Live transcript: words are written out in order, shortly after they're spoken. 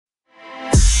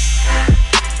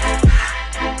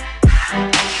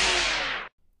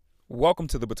Welcome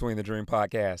to the Between the Dream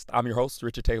podcast. I'm your host,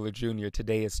 Richard Taylor Jr.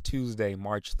 Today is Tuesday,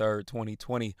 March 3rd,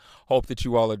 2020. Hope that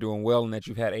you all are doing well and that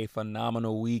you've had a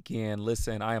phenomenal weekend.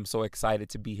 Listen, I am so excited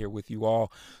to be here with you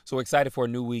all. So excited for a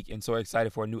new week and so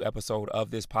excited for a new episode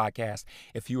of this podcast.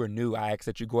 If you are new, I ask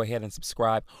that you go ahead and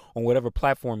subscribe on whatever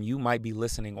platform you might be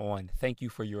listening on. Thank you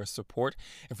for your support.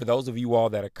 And for those of you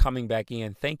all that are coming back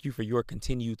in, thank you for your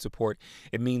continued support.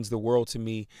 It means the world to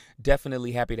me.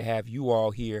 Definitely happy to have you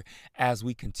all here as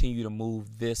we continue to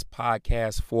move this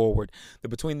podcast forward. The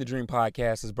Between the Dream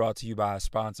podcast is brought to you by our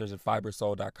sponsors at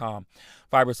FiberSoul.com.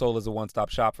 FiberSoul is a one-stop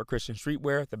shop for Christian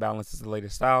streetwear that balances the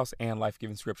latest styles and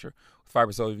life-giving scripture. With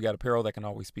FiberSoul, you've got apparel that can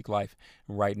always speak life.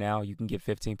 And right now, you can get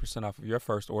 15% off of your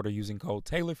first order using code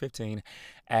Taylor15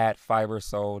 at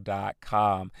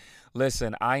FiberSoul.com.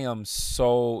 Listen, I am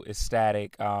so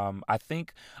ecstatic. I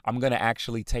think I'm going to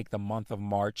actually take the month of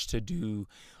March to do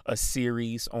a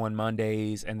series on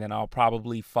Mondays, and then I'll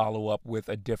probably follow up with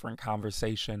a different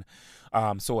conversation.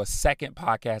 So a second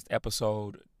podcast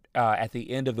episode at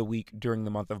the end of the week during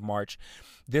the month of March.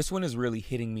 This one is really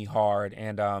hitting me hard,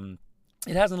 and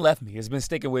it hasn't left me. It's been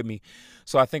sticking with me.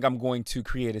 So I think I'm going to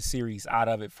create a series out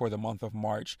of it for the month of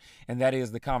March. And that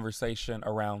is the conversation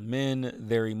around men,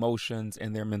 their emotions,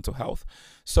 and their mental health.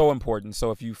 So important.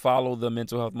 So if you follow the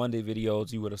Mental Health Monday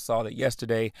videos, you would have saw that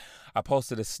yesterday I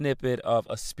posted a snippet of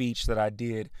a speech that I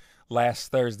did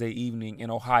last Thursday evening in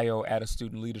Ohio at a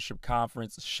student leadership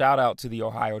conference. Shout out to the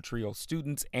Ohio Trio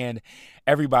students and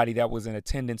everybody that was in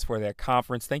attendance for that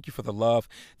conference. Thank you for the love.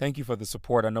 Thank you for the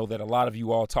support. I know that a lot of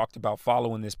you all talked about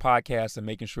following this podcast and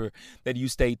making sure that you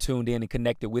stay tuned in and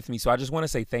connected with me. So I just want to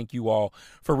say thank you all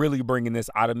for really bringing this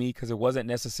out of me, because it wasn't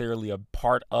necessarily a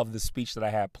part of the speech that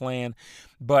I had planned,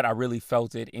 but I really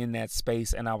felt it in that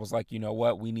space. And I was like, you know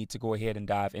what, we need to go ahead and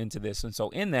dive into this. And so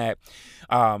in that,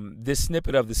 this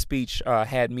snippet of the speech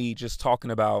had me just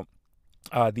talking about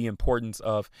the importance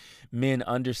of men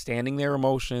understanding their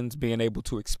emotions, being able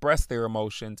to express their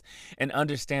emotions, and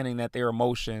understanding that their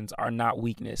emotions are not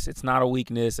weakness. It's not a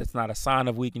weakness. It's not a sign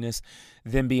of weakness.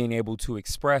 Them being able to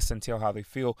express and tell how they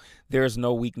feel, there's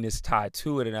no weakness tied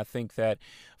to it. And I think that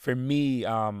for me,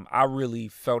 I really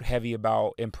felt heavy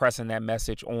about impressing that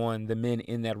message on the men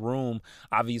in that room.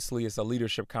 Obviously, it's a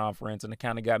leadership conference, and it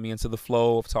kind of got me into the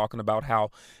flow of talking about how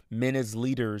men as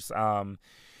leaders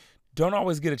don't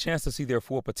always get a chance to see their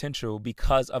full potential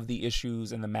because of the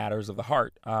issues and the matters of the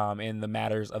heart, and the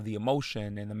matters of the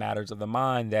emotion and the matters of the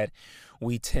mind that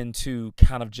we tend to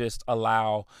kind of just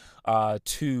allow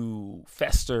to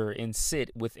fester and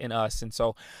sit within us. And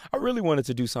so I really wanted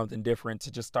to do something different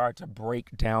to just start to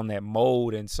break down that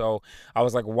mold. And so I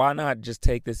was like, why not just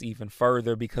take this even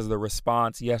further? Because the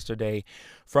response yesterday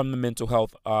from the Mental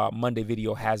Health Monday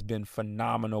video has been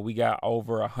phenomenal. We got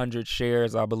over 100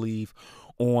 shares, I believe,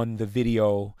 on the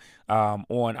video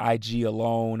on IG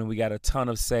alone, and we got a ton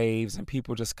of saves and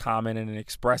people just commenting and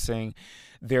expressing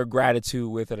their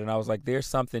gratitude with it. And I was like, there's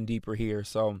something deeper here.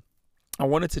 So I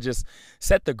wanted to just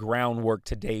set the groundwork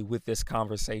today with this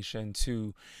conversation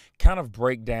to kind of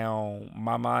break down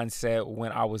my mindset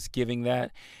when I was giving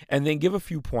that, and then give a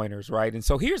few pointers, right? And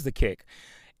so here's the kick.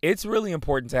 It's really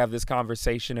important to have this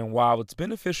conversation, and while it's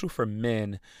beneficial for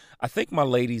men, I think my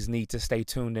ladies need to stay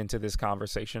tuned into this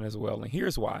conversation as well. And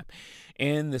here's why.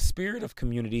 In the spirit of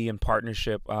community and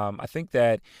partnership, I think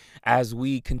that as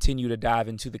we continue to dive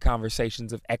into the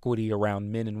conversations of equity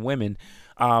around men and women,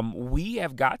 we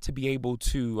have got to be able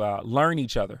to learn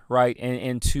each other, right?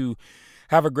 And to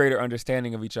have a greater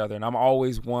understanding of each other. And I'm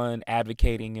always one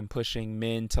advocating and pushing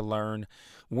men to learn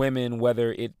women,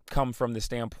 whether it come from the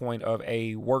standpoint of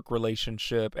a work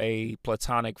relationship, a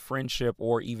platonic friendship,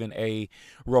 or even a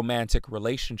romantic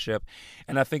relationship.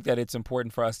 And I think that it's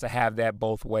important for us to have that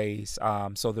both ways,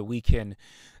 so that we can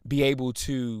be able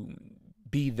to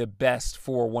be the best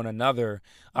for one another,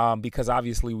 because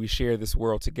obviously we share this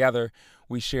world together,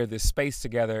 we share this space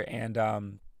together, and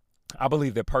I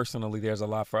believe that personally there's a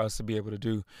lot for us to be able to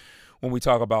do when we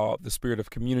talk about the spirit of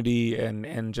community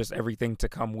and just everything to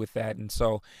come with that. And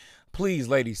so please,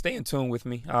 ladies, stay in tune with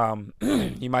me.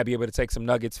 You might be able to take some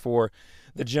nuggets for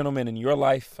the gentleman in your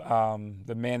life,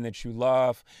 the man that you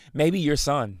love, maybe your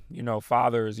son,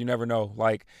 fathers, you never know.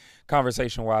 Like,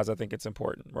 conversation wise, I think it's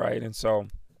important, right? And so,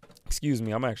 excuse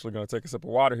me, I'm actually going to take a sip of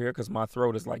water here because my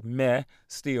throat is like meh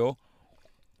still.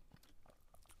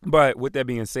 But with that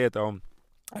being said, though,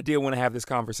 I did want to have this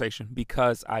conversation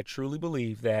because I truly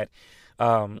believe that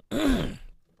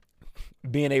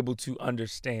being able to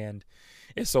understand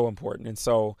is so important. And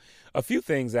so a few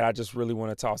things that I just really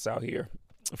want to toss out here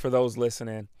for those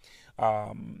listening.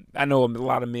 I know a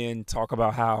lot of men talk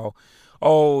about how,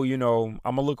 oh, I'm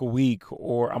gonna look weak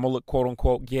or I'm gonna look quote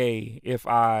unquote gay if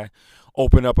I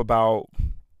open up about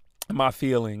my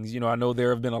feelings. I know there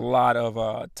have been a lot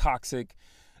of toxic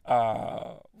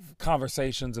uh,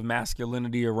 conversations of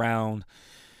masculinity around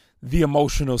the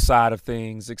emotional side of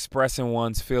things, expressing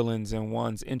one's feelings and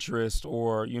one's interest,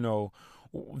 or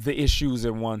the issues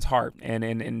in one's heart,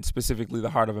 and specifically the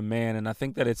heart of a man. And I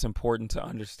think that it's important to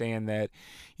understand that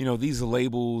these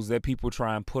labels that people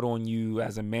try and put on you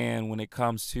as a man when it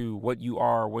comes to what you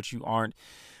are, what you aren't,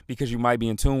 because you might be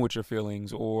in tune with your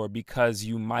feelings, or because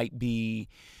you might be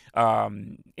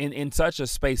in such a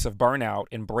space of burnout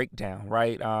and breakdown,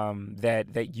 right?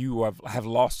 That you have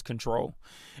lost control.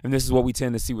 And this is what we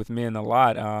tend to see with men a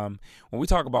lot. When we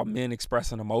talk about men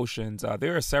expressing emotions,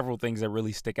 there are several things that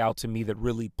really stick out to me that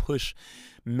really push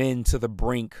men to the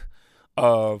brink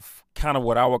of kind of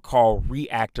what I would call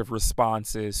reactive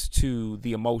responses to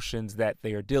the emotions that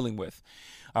they are dealing with.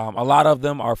 A lot of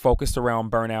them are focused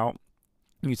around burnout.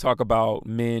 You talk about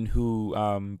men who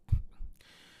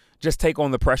just take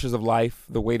on the pressures of life,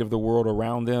 the weight of the world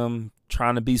around them,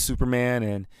 trying to be Superman,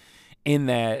 and in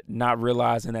that not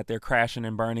realizing that they're crashing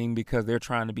and burning because they're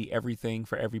trying to be everything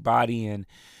for everybody. And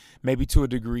maybe to a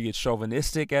degree it's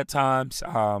chauvinistic at times,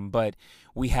 but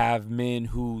we have men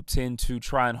who tend to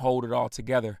try and hold it all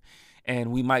together.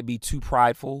 And we might be too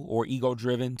prideful or ego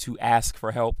driven to ask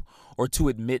for help or to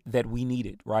admit that we need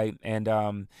it, right? And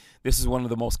this is one of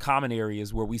the most common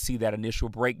areas where we see that initial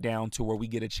breakdown, to where we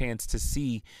get a chance to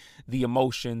see the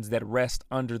emotions that rest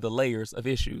under the layers of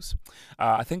issues.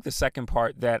 I think the second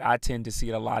part that I tend to see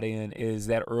it a lot in is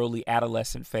that early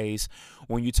adolescent phase,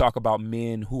 when you talk about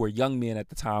men who are young men at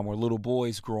the time, or little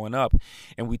boys growing up,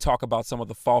 and we talk about some of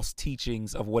the false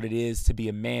teachings of what it is to be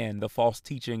a man, the false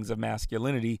teachings of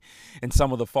masculinity, and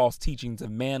some of the false teachings of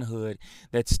manhood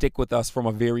that stick with us from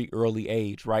a very early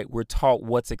age, right? We're taught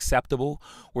what's acceptable.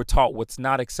 We're taught what's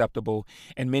not acceptable.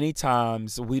 And many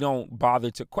times we don't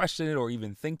bother to question it or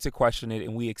even think to question it,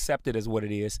 and we accept it as what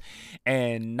it is,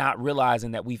 and not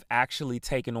realizing that we've actually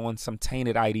taken on some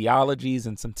tainted ideologies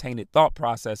and some tainted thought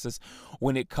processes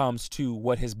when it comes to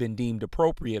what has been deemed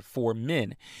appropriate for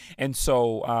men. And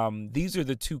so these are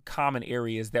the two common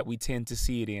areas that we tend to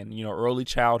see it in. Early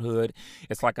childhood,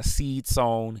 it's like a seed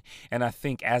sown. And I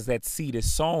think as that seed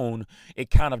is sown,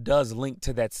 it kind of does link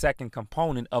to that second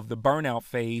component of the burnout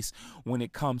phase when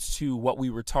it comes to what we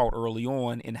were taught early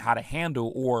on and how to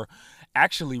handle, or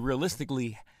actually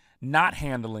realistically not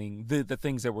handling the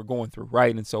things that we're going through,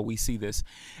 right? And so we see this.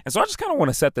 And so I just kind of want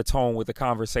to set the tone with the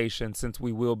conversation, since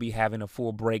we will be having a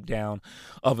full breakdown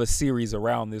of a series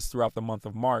around this throughout the month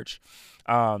of March.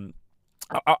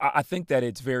 I think that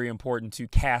it's very important to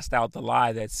cast out the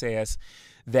lie that says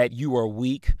that you are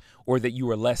weak or that you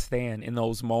are less than in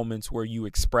those moments where you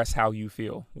express how you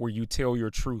feel, where you tell your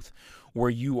truth, where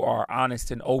you are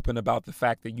honest and open about the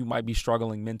fact that you might be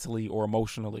struggling mentally or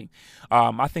emotionally.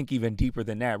 I think even deeper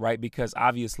than that, right? Because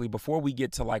obviously before we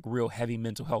get to like real heavy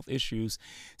mental health issues,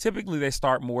 typically they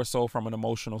start more so from an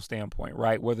emotional standpoint,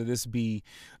 right? Whether this be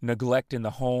neglect in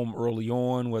the home early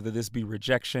on, whether this be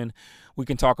rejection. We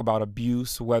can talk about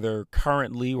abuse, whether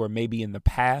currently or maybe in the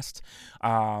past.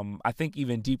 I think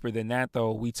even deeper than that,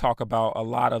 though, we talk about a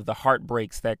lot of the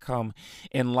heartbreaks that come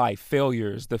in life,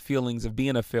 failures, the feelings of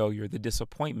being a failure, the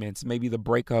disappointments, maybe the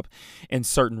breakup in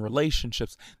certain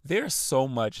relationships. There's so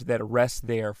much that rests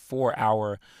there for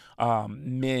our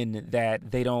men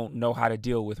that they don't know how to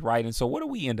deal with, right? And so what do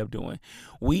we end up doing?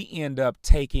 We end up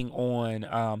taking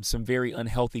on some very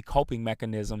unhealthy coping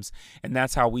mechanisms, and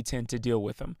that's how we tend to deal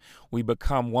with them. We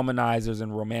become womanizers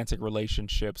in romantic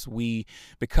relationships. We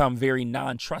become very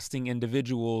non-trusting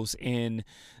individuals in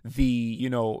the,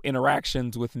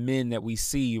 interactions with men that we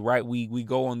see, right? We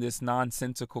go on this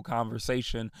nonsensical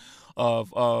conversation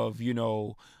of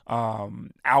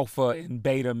alpha and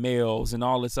beta males and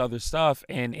all this other stuff,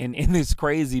 and it's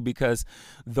crazy because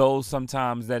those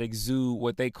sometimes that exude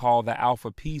what they call the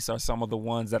alpha piece are some of the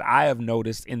ones that I have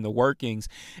noticed in the workings,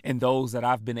 and those that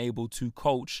I've been able to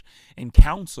coach and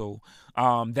counsel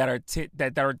that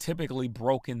are typically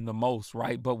broken the most,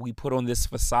 right? But we put on this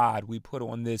facade, we put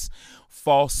on this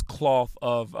false cloth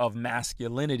of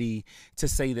masculinity to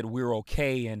say that we're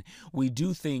okay, and we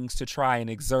do things to try and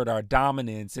exert our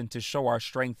dominance and to show our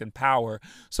strength strength and power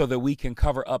so that we can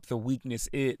cover up the weakness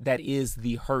that is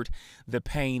the hurt, the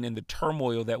pain, and the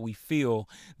turmoil that we feel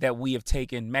that we have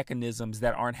taken mechanisms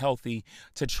that aren't healthy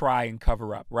to try and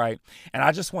cover up, right? And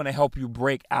I just want to help you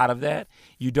break out of that.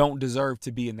 You don't deserve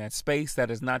to be in that space.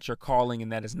 That is not your calling,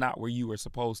 and that is not where you are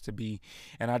supposed to be.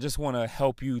 And I just want to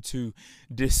help you to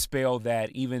dispel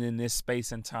that even in this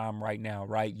space and time right now,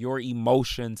 right? Your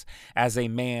emotions as a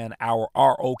man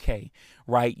are okay,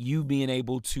 right? You being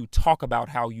able to talk about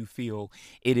how you feel,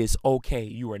 it is okay.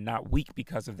 You are not weak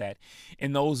because of that.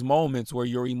 In those moments where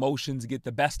your emotions get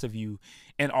the best of you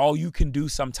and all you can do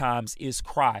sometimes is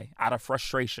cry out of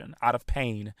frustration, out of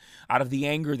pain, out of the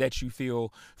anger that you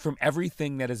feel from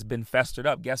everything that has been festered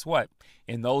up, guess what?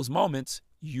 In those moments,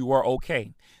 you are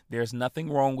okay. There's nothing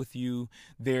wrong with you.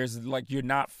 You're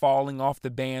not falling off the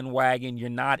bandwagon. You're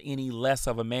not any less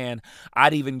of a man.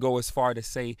 I'd even go as far to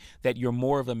say that you're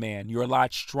more of a man. You're a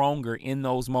lot stronger in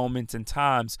those moments and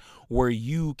times where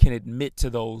you can admit to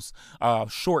those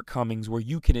shortcomings, where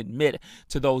you can admit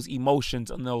to those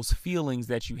emotions and those feelings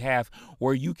that you have,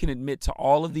 where you can admit to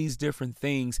all of these different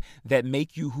things that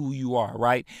make you who you are,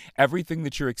 right? Everything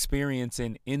that you're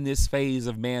experiencing in this phase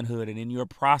of manhood and in your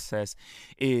process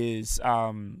is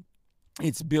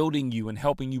it's building you and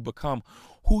helping you become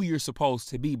who you're supposed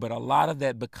to be. But a lot of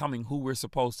that becoming who we're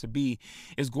supposed to be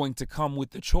is going to come with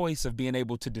the choice of being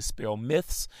able to dispel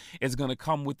myths. It's going to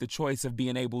come with the choice of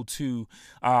being able to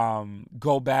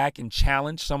go back and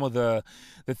challenge some of the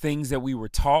things that we were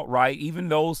taught, right? Even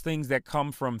those things that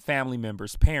come from family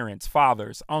members, parents,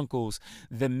 fathers, uncles,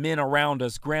 the men around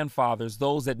us, grandfathers,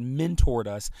 those that mentored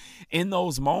us. In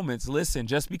those moments, listen,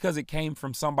 just because it came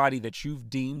from somebody that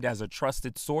you've deemed as a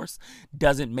trusted source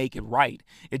doesn't make it right.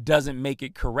 It doesn't make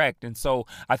it correct. And so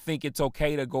I think it's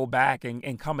okay to go back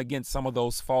and come against some of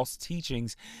those false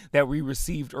teachings that we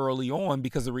received early on,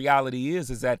 because the reality is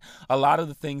that a lot of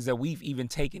the things that we've even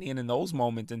taken in those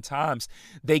moments and times,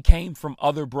 they came from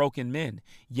other broken men.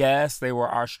 Yes, they were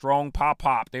our strong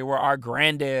pop. They were our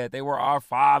granddad. They were our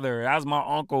father. That was my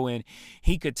uncle, and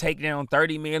he could take down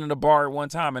 30 men in the bar at one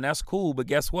time, and that's cool. But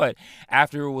guess what?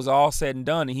 After it was all said and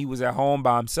done and he was at home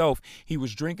by himself, he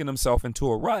was drinking himself into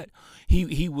a rut.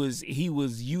 He was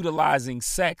utilizing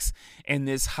sex and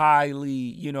this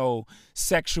highly,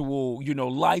 sexual,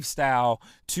 lifestyle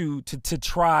to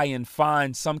try and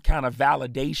find some kind of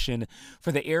validation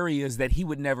for the areas that he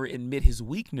would never admit his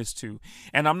weakness to.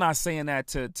 And I'm not saying that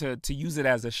to use it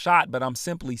as a shot, but I'm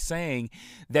simply saying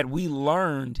that we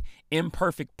learned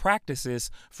imperfect practices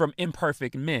from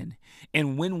imperfect men.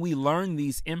 And when we learn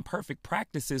these imperfect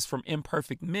practices from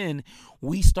imperfect men,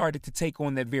 we started to take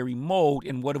on that very mold.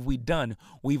 And what have we done?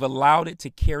 We've allowed it to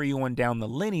carry on down the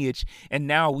lineage. And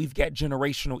now we've got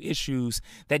generational issues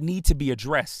that need to be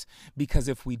addressed, because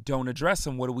if we don't address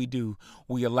them, what do?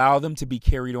 We allow them to be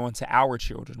carried on to our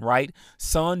children, right?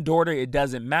 Son, daughter, it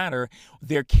doesn't matter.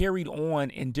 They're carried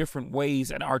on in different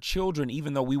ways. And our children,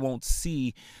 even though we won't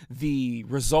see the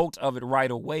result of it right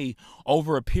away,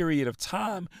 over a period of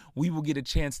time, we will get a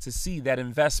chance to see that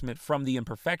investment from the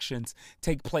imperfections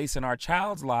take place in our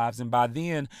child's lives. And by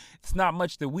then, it's not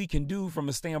much that we can do from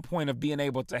a standpoint of being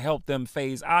able to help them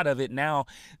phase out of it. Now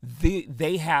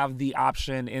they have the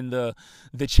option in the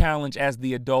challenge as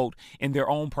the adult in their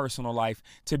own personal life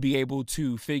to be able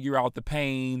to figure out the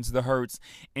pains, the hurts,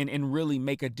 and really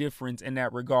make a difference in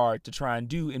that regard to try and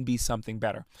do and be something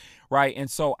better, right?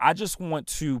 And so I just want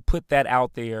to put that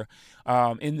out there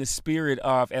in the spirit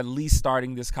of at least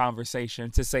starting this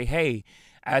conversation to say, hey,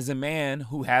 as a man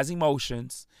who has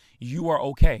emotions, you are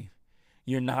okay.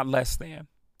 You're not less than.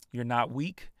 You're not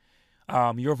weak.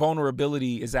 Your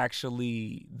vulnerability is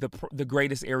actually the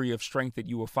greatest area of strength that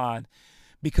you will find,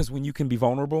 because when you can be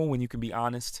vulnerable, when you can be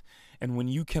honest, and when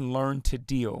you can learn to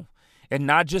deal and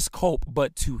not just cope,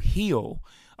 but to heal,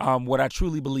 what I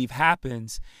truly believe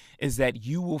happens is that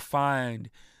you will find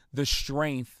the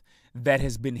strength that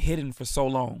has been hidden for so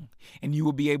long, and you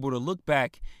will be able to look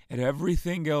back at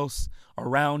everything else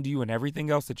around you and everything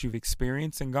else that you've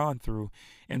experienced and gone through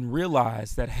and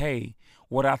realize that, hey,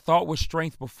 what I thought was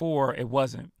strength before, it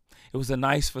wasn't. It was a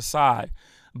nice facade.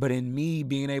 But in me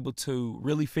being able to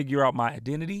really figure out my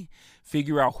identity,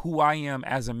 figure out who I am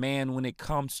as a man when it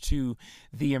comes to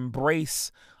the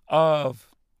embrace of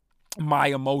my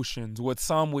emotions, what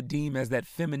some would deem as that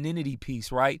femininity piece,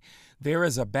 right? There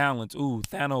is a balance. Ooh,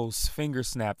 Thanos finger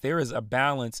snap. There is a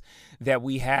balance that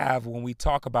we have when we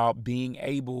talk about being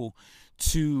able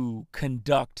to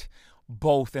conduct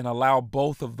both and allow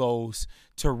both of those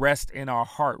to rest in our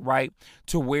heart, right?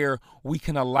 To where we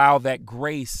can allow that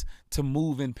grace to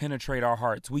move and penetrate our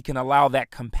hearts. We can allow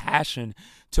that compassion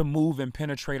to move and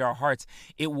penetrate our hearts.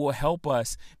 It will help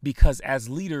us because as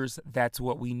leaders, that's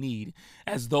what we need.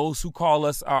 As those who call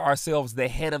us ourselves the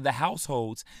head of the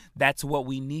households, that's what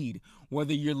we need.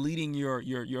 Whether you're leading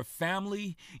your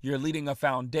family, you're leading a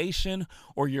foundation,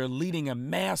 or you're leading a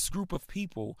mass group of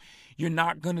people, you're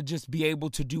not going to just be able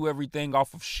to do everything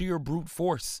off of sheer brute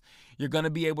force. You're going to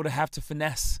be able to have to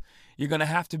finesse. You're going to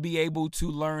have to be able to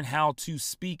learn how to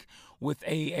speak with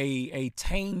a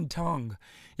tamed tongue.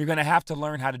 You're going to have to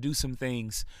learn how to do some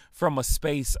things from a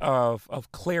space of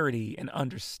clarity and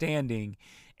understanding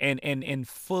and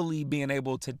fully being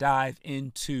able to dive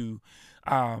into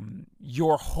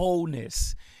your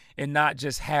wholeness and not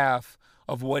just half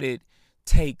of what it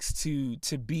takes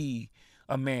to be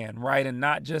a man, right? And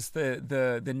not just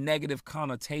the negative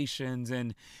connotations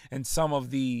and some of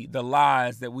the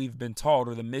lies that we've been taught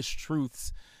or the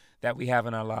mistruths that we have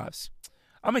in our lives.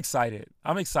 I'm excited.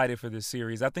 I'm excited for this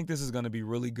series. I think this is going to be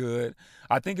really good.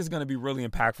 I think it's going to be really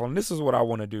impactful. And this is what I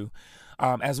want to do.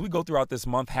 As we go throughout this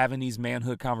month having these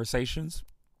manhood conversations,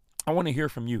 I want to hear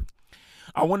from you.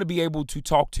 I want to be able to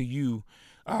talk to you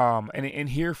and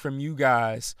hear from you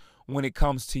guys when it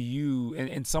comes to you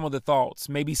and some of the thoughts,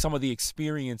 maybe some of the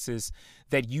experiences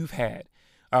that you've had,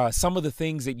 some of the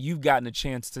things that you've gotten a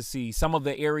chance to see, some of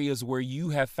the areas where you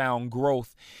have found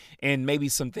growth and maybe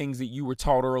some things that you were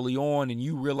taught early on and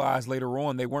you realized later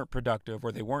on they weren't productive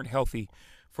or they weren't healthy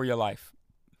for your life.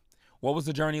 What was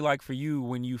the journey like for you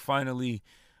when you finally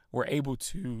were able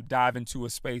to dive into a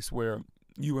space where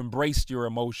you embraced your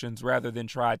emotions rather than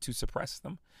tried to suppress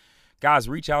them? Guys,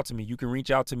 reach out to me. You can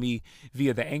reach out to me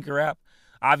via the Anchor app.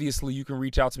 Obviously, you can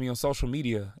reach out to me on social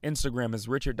media. Instagram is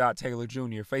Richard.Taylor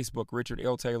Jr. Facebook, Richard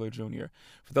L. Taylor Jr.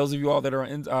 For those of you all that are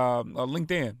in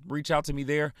LinkedIn, reach out to me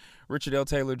there, Richard L.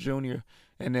 Taylor Jr.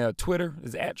 And Twitter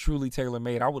is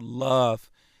 @TrulyTaylorMade. I would love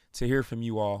to hear from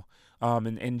you all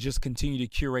and just continue to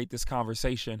curate this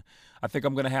conversation. I think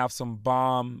I'm going to have some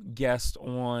bomb guests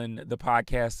on the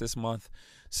podcast this month,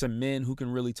 some men who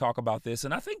can really talk about this.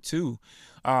 And I think, too,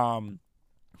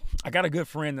 I got a good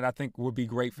friend that I think would be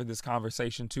great for this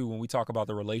conversation, too, when we talk about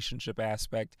the relationship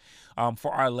aspect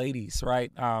for our ladies,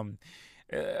 right?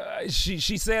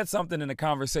 She said something in a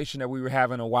conversation that we were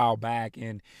having a while back,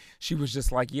 and she was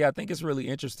just like, yeah, I think it's really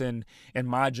interesting in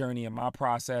my journey and my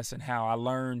process and how I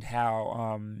learned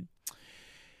how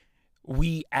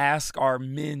we ask our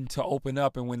men to open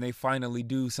up, and when they finally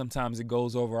do, sometimes it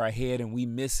goes over our head and we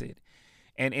miss it.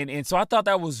 And so I thought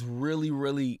that was really,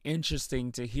 really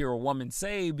interesting to hear a woman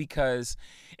say, because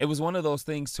it was one of those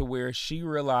things to where she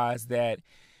realized that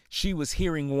she was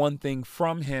hearing one thing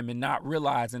from him and not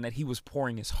realizing that he was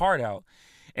pouring his heart out.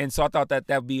 And so I thought that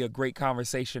that'd be a great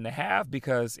conversation to have,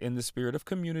 because in the spirit of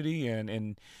community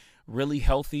and really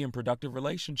healthy and productive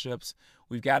relationships,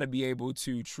 we've got to be able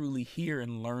to truly hear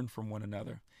and learn from one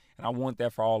another. And I want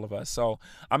that for all of us. So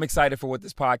I'm excited for what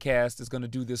this podcast is going to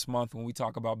do this month when we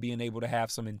talk about being able to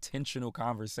have some intentional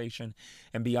conversation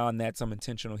and beyond that, some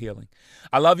intentional healing.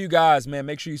 I love you guys, man.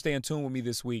 Make sure you stay in tune with me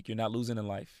this week. You're not losing in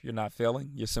life. You're not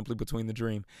failing. You're simply between the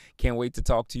dream. Can't wait to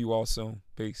talk to you all soon.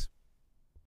 Peace.